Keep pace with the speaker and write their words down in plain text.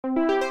So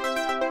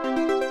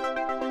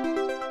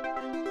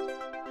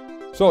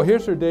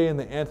here's your day in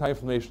the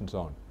anti-inflammation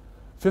zone.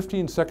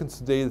 15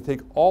 seconds a day to take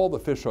all the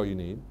fish oil you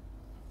need.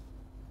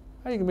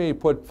 And you can maybe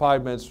put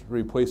 5 minutes to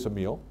replace a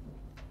meal.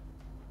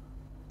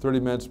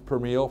 30 minutes per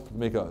meal to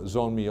make a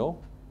zone meal,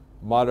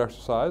 moderate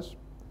exercise,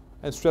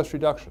 and stress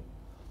reduction.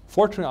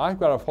 Fortunately, I've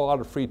got a whole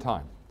lot of free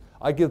time.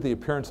 I give the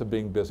appearance of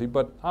being busy,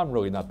 but I'm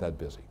really not that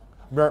busy.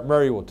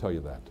 Mary will tell you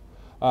that.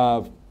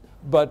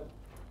 But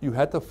you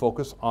have to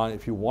focus on,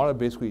 if you want to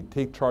basically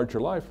take charge of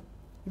your life,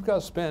 you've got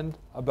to spend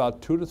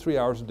about 2 to 3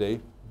 hours a day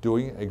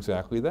doing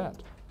exactly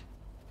that.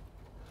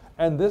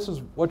 And this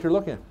is what you're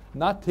looking at.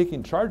 Not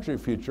taking charge of your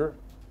future,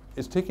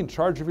 it's taking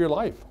charge of your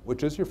life,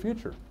 which is your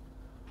future.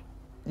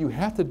 You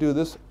have to do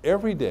this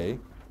every day,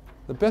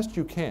 the best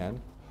you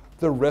can,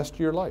 the rest of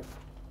your life.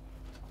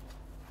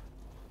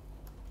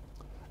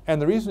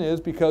 And the reason is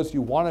because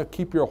you want to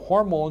keep your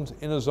hormones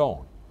in a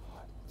zone.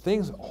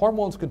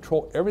 Hormones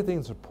control everything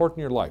that's important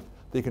in your life.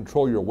 They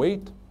control your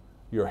weight,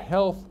 your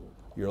health,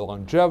 your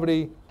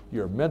longevity,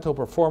 your mental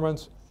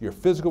performance, your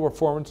physical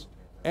performance,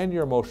 and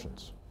your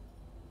emotions.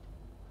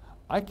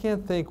 I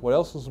can't think what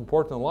else is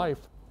important in life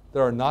that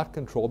are not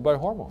controlled by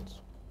hormones.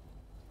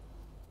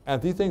 And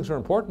if these things are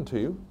important to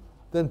you,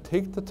 then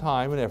take the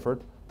time and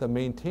effort to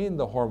maintain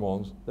the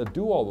hormones that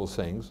do all those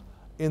things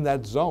in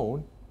that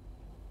zone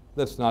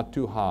that's not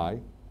too high,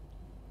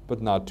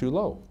 but not too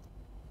low.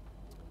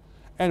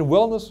 And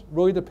wellness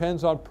really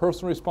depends on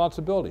personal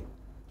responsibility.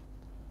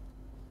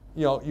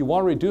 You know, you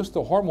want to reduce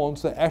the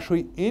hormones that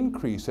actually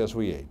increase as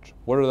we age.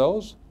 What are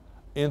those?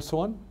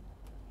 Insulin,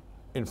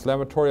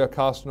 inflammatory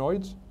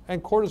eicosanoids,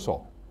 and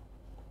cortisol.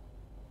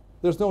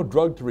 There's no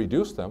drug to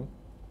reduce them,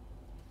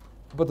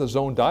 but the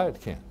zone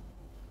diet can.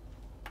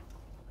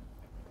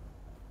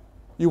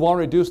 You want to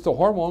reduce the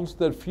hormones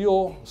that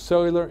fuel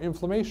cellular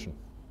inflammation.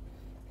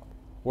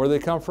 Where do they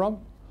come from?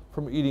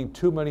 From eating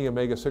too many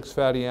omega-6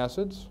 fatty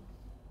acids,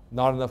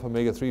 not enough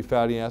omega-3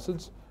 fatty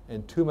acids,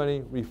 and too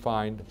many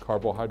refined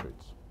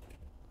carbohydrates.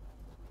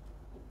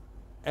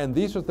 And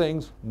these are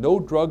things no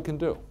drug can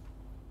do.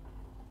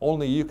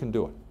 Only you can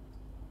do it.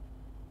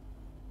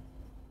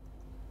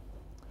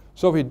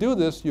 So if you do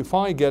this, you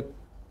finally get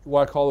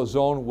what I call a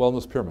zone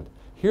wellness pyramid.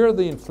 Here are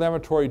the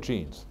inflammatory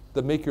genes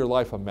that make your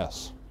life a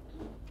mess.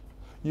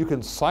 You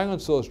can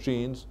silence those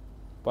genes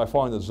by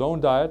following the zone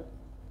diet,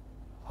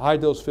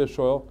 high-dose fish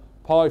oil,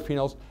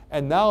 polyphenols,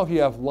 and now if you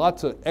have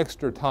lots of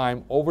extra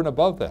time over and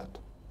above that,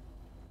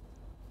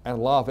 and a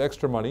lot of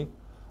extra money,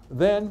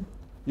 then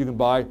you can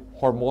buy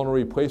hormonal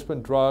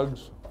replacement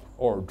drugs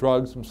or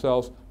drugs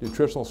themselves,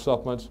 nutritional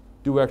supplements,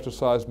 do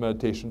exercise,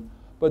 meditation,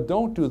 but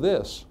don't do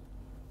this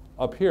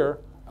up here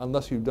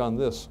unless you've done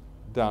this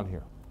down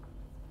here.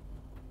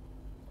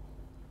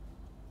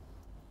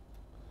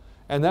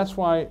 And that's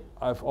why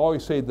I've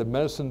always said the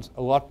medicine's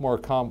a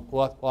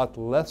lot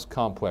less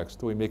complex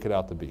than we make it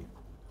out to be.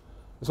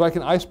 It's like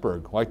an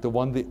iceberg, like the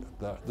one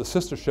the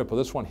sister ship of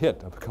this one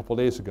hit a couple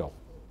days ago.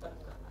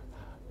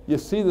 You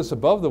see this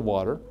above the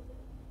water,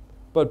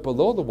 but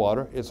below the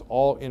water, it's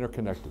all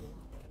interconnected.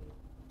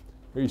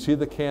 Here you see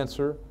the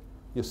cancer,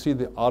 you see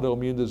the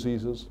autoimmune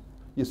diseases,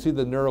 you see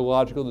the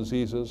neurological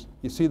diseases,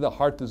 you see the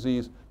heart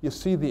disease, you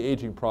see the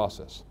aging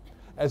process,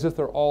 as if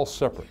they're all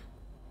separate.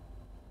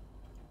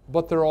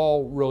 But they're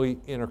all really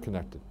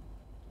interconnected.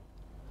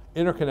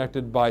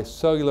 Interconnected by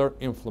cellular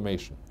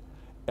inflammation.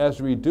 As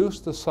you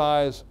reduce the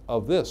size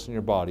of this in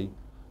your body,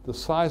 the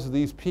size of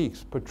these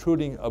peaks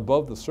protruding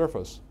above the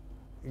surface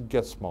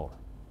gets smaller.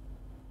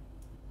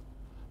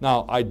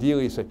 Now,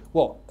 ideally you say,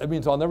 well, that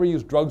means I'll never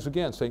use drugs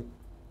again. Say,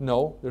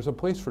 no, there's a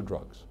place for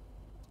drugs.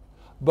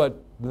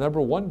 But the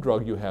number one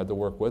drug you have to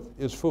work with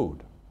is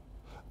food.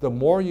 The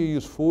more you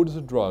use food as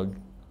a drug,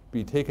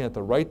 be taken at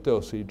the right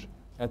dosage,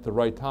 at the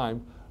right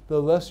time,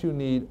 the less you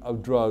need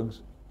of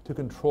drugs to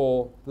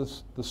control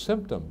the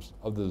symptoms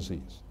of the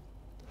disease.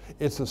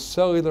 It's the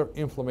cellular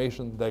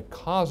inflammation that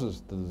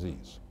causes the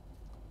disease.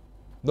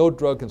 No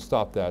drug can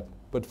stop that,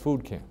 but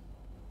food can.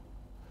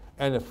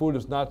 And if food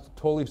is not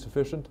totally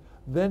sufficient,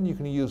 then you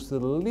can use the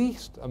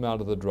least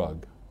amount of the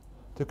drug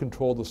to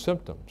control the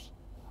symptoms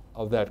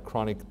of that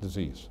chronic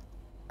disease.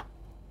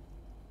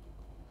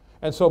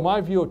 And so my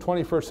view of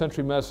 21st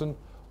century medicine,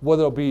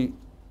 whether it'll be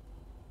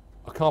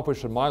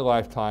accomplished in my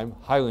lifetime,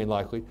 highly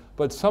unlikely,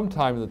 but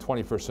sometime in the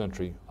 21st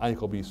century, I think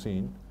it'll be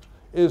seen,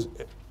 is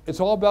it's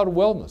all about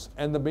wellness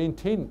and the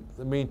maintaining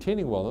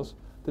wellness.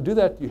 To do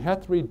that, you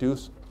have to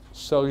reduce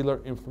cellular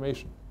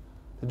inflammation.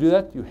 To do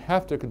that, you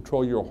have to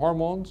control your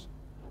hormones,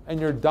 and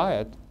your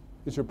diet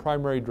is your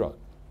primary drug.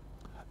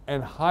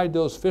 And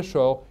high-dose fish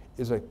oil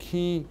is a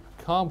key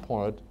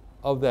component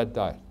of that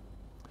diet.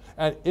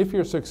 And if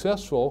you're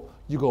successful,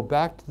 you go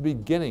back to the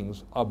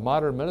beginnings of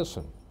modern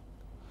medicine,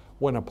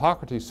 when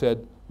Hippocrates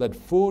said, let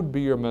food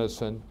be your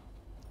medicine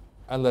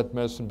and let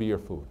medicine be your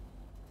food.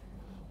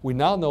 We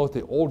now know what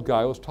the old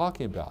guy was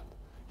talking about.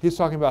 He's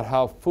talking about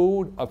how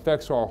food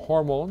affects our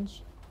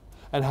hormones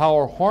and how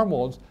our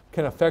hormones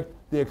can affect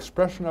the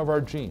expression of our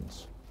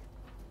genes.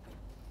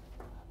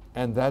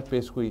 And that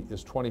basically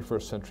is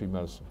 21st century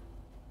medicine.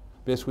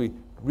 basically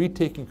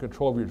retaking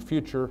control of your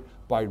future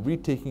by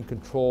retaking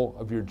control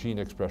of your gene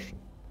expression.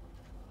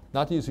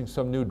 Not using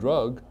some new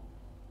drug,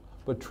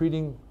 but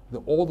treating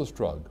the oldest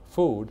drug,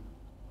 food,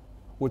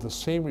 with the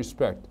same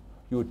respect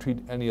you would treat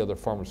any other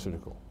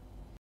pharmaceutical.